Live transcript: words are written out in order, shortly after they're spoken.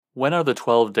When Are the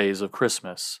 12 Days of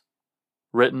Christmas?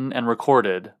 Written and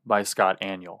recorded by Scott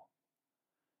Aniol.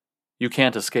 You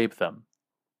can't escape them.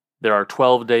 There are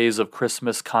 12 days of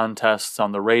Christmas contests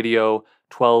on the radio,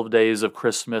 12 days of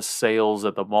Christmas sales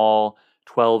at the mall,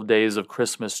 12 days of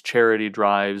Christmas charity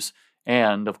drives,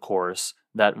 and, of course,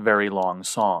 that very long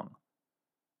song.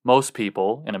 Most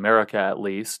people, in America at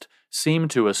least, seem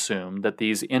to assume that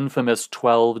these infamous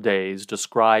 12 days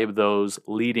describe those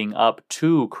leading up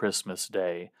to Christmas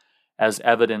Day, as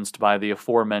evidenced by the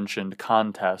aforementioned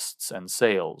contests and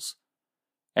sales.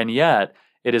 And yet,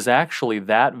 it is actually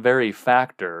that very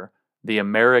factor, the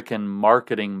American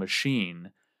marketing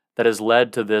machine, that has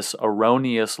led to this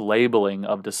erroneous labeling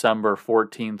of December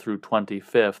 14th through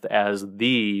 25th as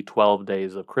the 12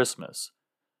 days of Christmas.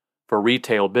 For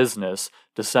retail business,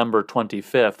 December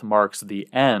 25th marks the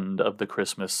end of the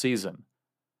Christmas season.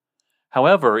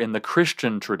 However, in the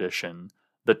Christian tradition,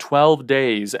 the 12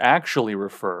 days actually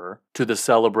refer to the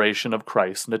celebration of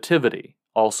Christ's Nativity,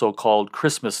 also called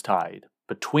Christmastide,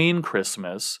 between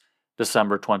Christmas,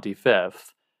 December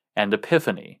 25th, and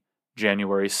Epiphany,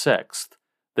 January 6th,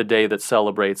 the day that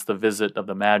celebrates the visit of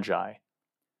the Magi.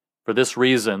 For this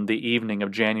reason, the evening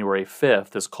of January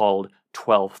 5th is called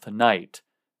Twelfth Night,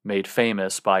 made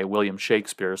famous by William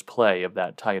Shakespeare's play of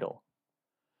that title.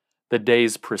 The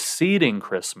days preceding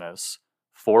Christmas,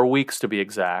 4 weeks to be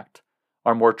exact,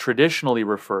 are more traditionally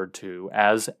referred to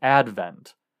as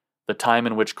Advent, the time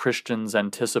in which Christians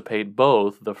anticipate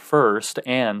both the first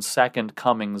and second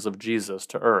comings of Jesus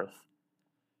to earth.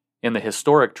 In the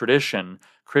historic tradition,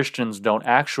 Christians don't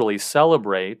actually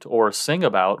celebrate or sing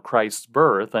about Christ's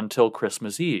birth until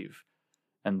Christmas Eve,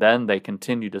 and then they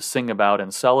continue to sing about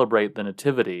and celebrate the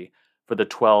Nativity for the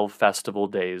 12 festival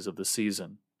days of the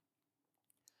season.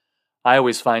 I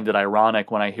always find it ironic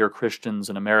when I hear Christians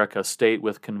in America state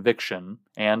with conviction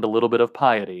and a little bit of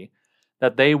piety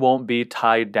that they won't be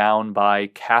tied down by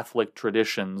Catholic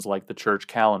traditions like the church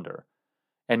calendar,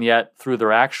 and yet through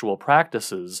their actual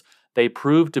practices, they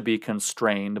prove to be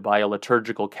constrained by a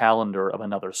liturgical calendar of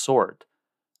another sort,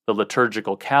 the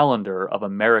liturgical calendar of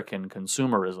American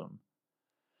consumerism.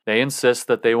 They insist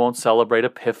that they won't celebrate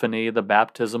Epiphany, the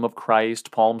baptism of Christ,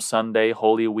 Palm Sunday,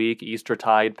 Holy Week,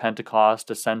 Eastertide,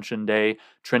 Pentecost, Ascension Day,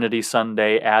 Trinity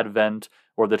Sunday, Advent,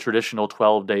 or the traditional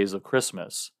 12 days of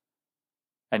Christmas.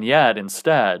 And yet,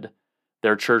 instead,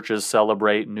 their churches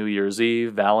celebrate New Year's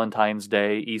Eve, Valentine's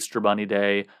Day, Easter Bunny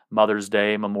Day, Mother's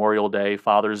Day, Memorial Day,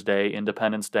 Father's Day,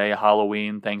 Independence Day,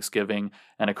 Halloween, Thanksgiving,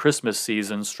 and a Christmas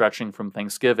season stretching from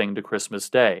Thanksgiving to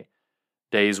Christmas Day.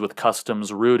 Days with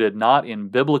customs rooted not in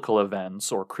biblical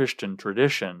events or Christian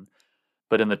tradition,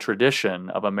 but in the tradition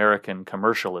of American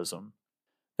commercialism.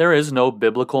 There is no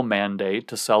biblical mandate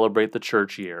to celebrate the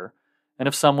church year, and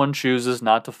if someone chooses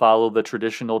not to follow the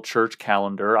traditional church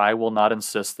calendar, I will not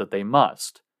insist that they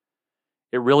must.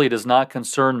 It really does not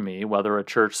concern me whether a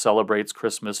church celebrates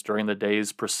Christmas during the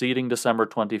days preceding December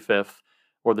 25th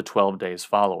or the 12 days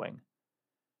following.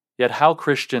 Yet how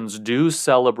Christians do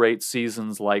celebrate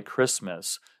seasons like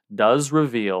Christmas does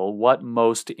reveal what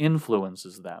most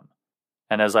influences them.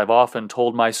 And as I've often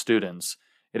told my students,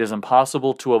 it is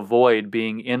impossible to avoid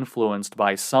being influenced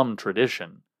by some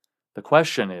tradition. The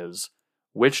question is,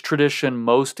 which tradition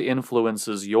most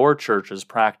influences your church's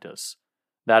practice?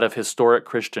 That of historic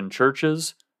Christian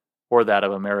churches or that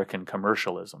of American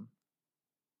commercialism?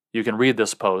 You can read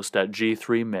this post at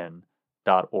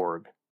g3min.org.